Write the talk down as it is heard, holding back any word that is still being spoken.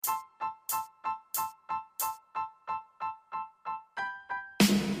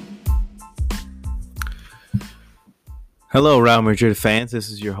Hello, Real Madrid fans. This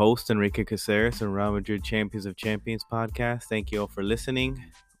is your host, Enrique Caceres, and Real Madrid Champions of Champions podcast. Thank you all for listening.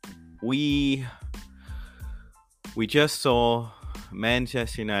 We just saw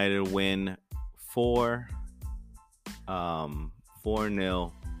Manchester United win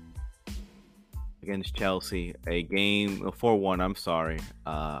 4-0 against Chelsea. A game 4-1. I'm sorry.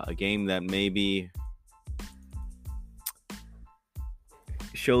 A game that maybe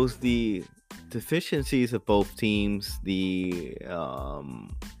shows the deficiencies of both teams, maybe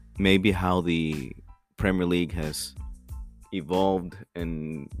how the Premier League has evolved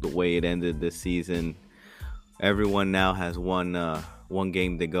and the way it ended this season. Everyone now has one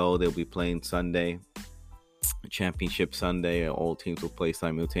game to go. They'll be playing Sunday, Championship Sunday. All teams will play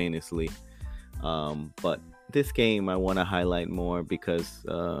simultaneously. But this game I want to highlight more because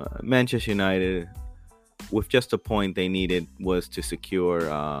Manchester United, with just a point they needed, was to secure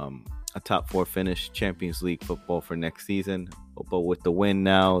a top 4 finish Champions League football for next season. But with the win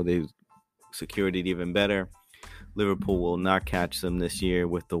now, they've secured it even better. Liverpool will not catch them this year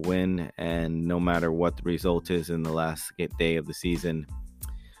with the win, and no matter what the result is in the last day of the season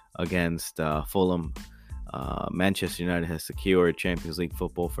against Fulham, Manchester United has secured Champions League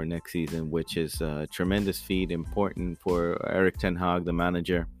football for next season, which is a tremendous feat, important for Erik ten Hag, the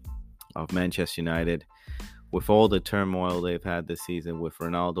manager of Manchester United. With all the turmoil they've had this season, with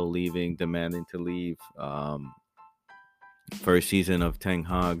Ronaldo leaving, demanding to leave, first season of Ten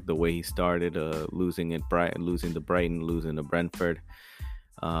Hag, the way he started, losing to Brighton, losing to Brentford,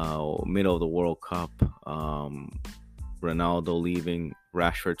 middle of the World Cup, Ronaldo leaving,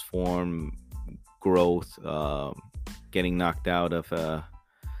 Rashford's form, growth, getting knocked out of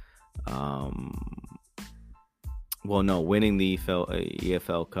winning the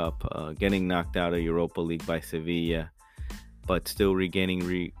EFL Cup, getting knocked out of Europa League by Sevilla, but still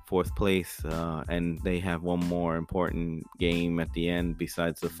regaining fourth place. And they have one more important game at the end,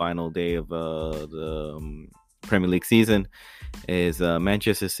 besides the final day of the Premier League season, is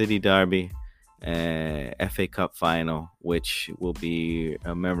Manchester City derby, FA Cup final, which will be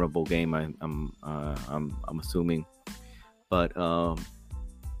a memorable game. I'm assuming, but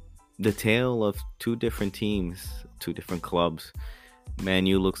the tale of two different teams, two different clubs. Man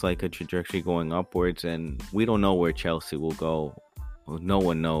U looks like a trajectory going upwards, and we don't know where Chelsea will go. No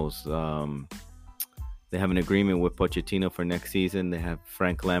one knows. They have an agreement with Pochettino for next season. They have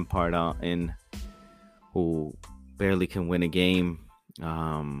Frank Lampard in, who barely can win a game. They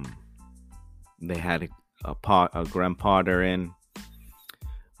had a Graham Potter in,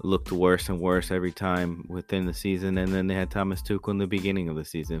 looked worse and worse every time within the season, and then they had Thomas Tuchel in the beginning of the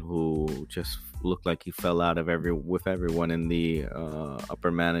season, who just looked like he fell out of with everyone in the upper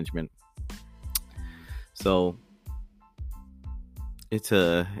management. So it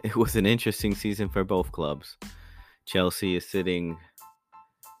was an interesting season for both clubs. Chelsea is sitting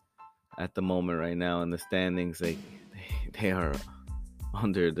at the moment right now in the standings. They are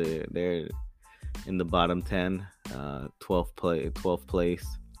they're in the bottom 10, 12th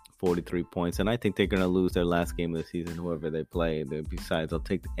place. 43 points, and I think they're going to lose their last game of the season, whoever they play. I'll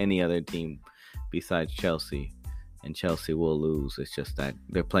take any other team besides Chelsea, and Chelsea will lose. It's just that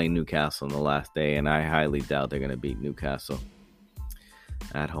they're playing Newcastle on the last day, and I highly doubt they're going to beat Newcastle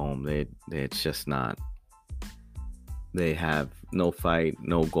at home. It's just not. They have no fight,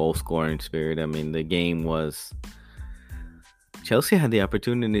 no goal scoring spirit. I mean, the game was. Chelsea had the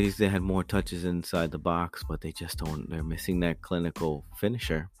opportunities. They had more touches inside the box, but they just don't. They're missing that clinical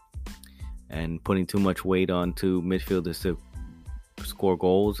finisher, and putting too much weight onto midfielders to score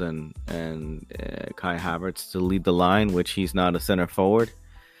goals, and Kai Havertz to lead the line, which he's not a center forward.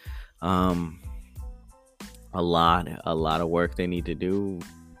 A lot of work they need to do.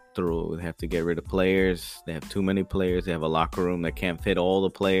 They have to get rid of players. They have too many players. They have a locker room that can't fit all the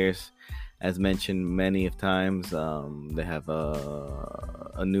players. As mentioned many of times, they have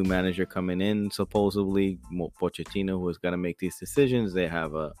a new manager coming in, supposedly, Pochettino, who is going to make these decisions. They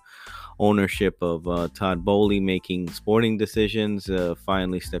have a ownership of Todd Bowley making sporting decisions,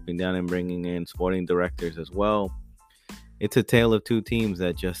 finally stepping down and bringing in sporting directors as well. It's a tale of two teams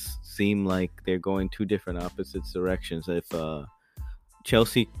that just seem like they're going two different opposite directions. If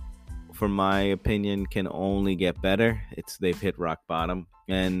Chelsea, from my opinion, can only get better, they've hit rock bottom.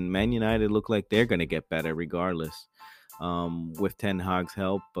 And Man United look like they're going to get better regardless. With Ten Hag's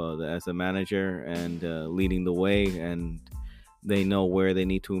help as a manager and leading the way, and they know where they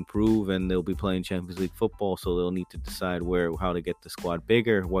need to improve, and they'll be playing Champions League football, so they'll need to decide how to get the squad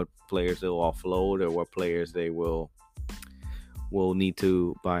bigger, what players they'll offload, or what players they will need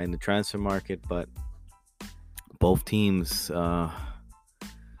to buy in the transfer market. But both teams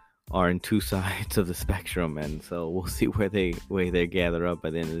are in two sides of the spectrum, and so we'll see where they gather up by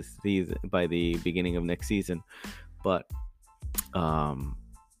the end of the season, by the beginning of next season. But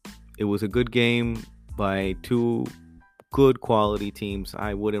it was a good game by two good quality teams.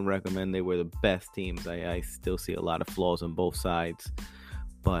 I wouldn't recommend they were the best teams. I still see a lot of flaws on both sides,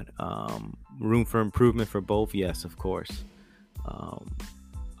 but room for improvement for both, yes, of course.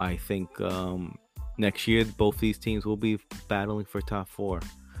 I think next year both these teams will be battling for top four.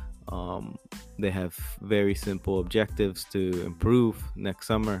 They have very simple objectives to improve next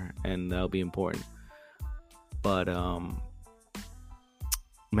summer, and that'll be important. But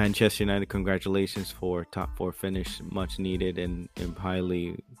Manchester United, congratulations for top four finish, much needed and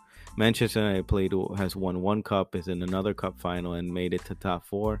highly. Manchester United has won one cup, is in another cup final, and made it to top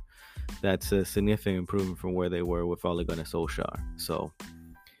four. That's a significant improvement from where they were with Ole Gunnar Solskjaer. So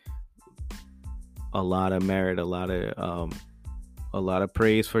a lot of merit, a lot of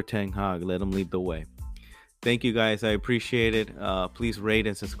praise for Ten Hag. Let him lead the way. Thank you guys. I appreciate it. Please rate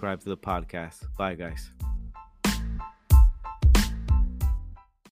and subscribe to the podcast. Bye, guys.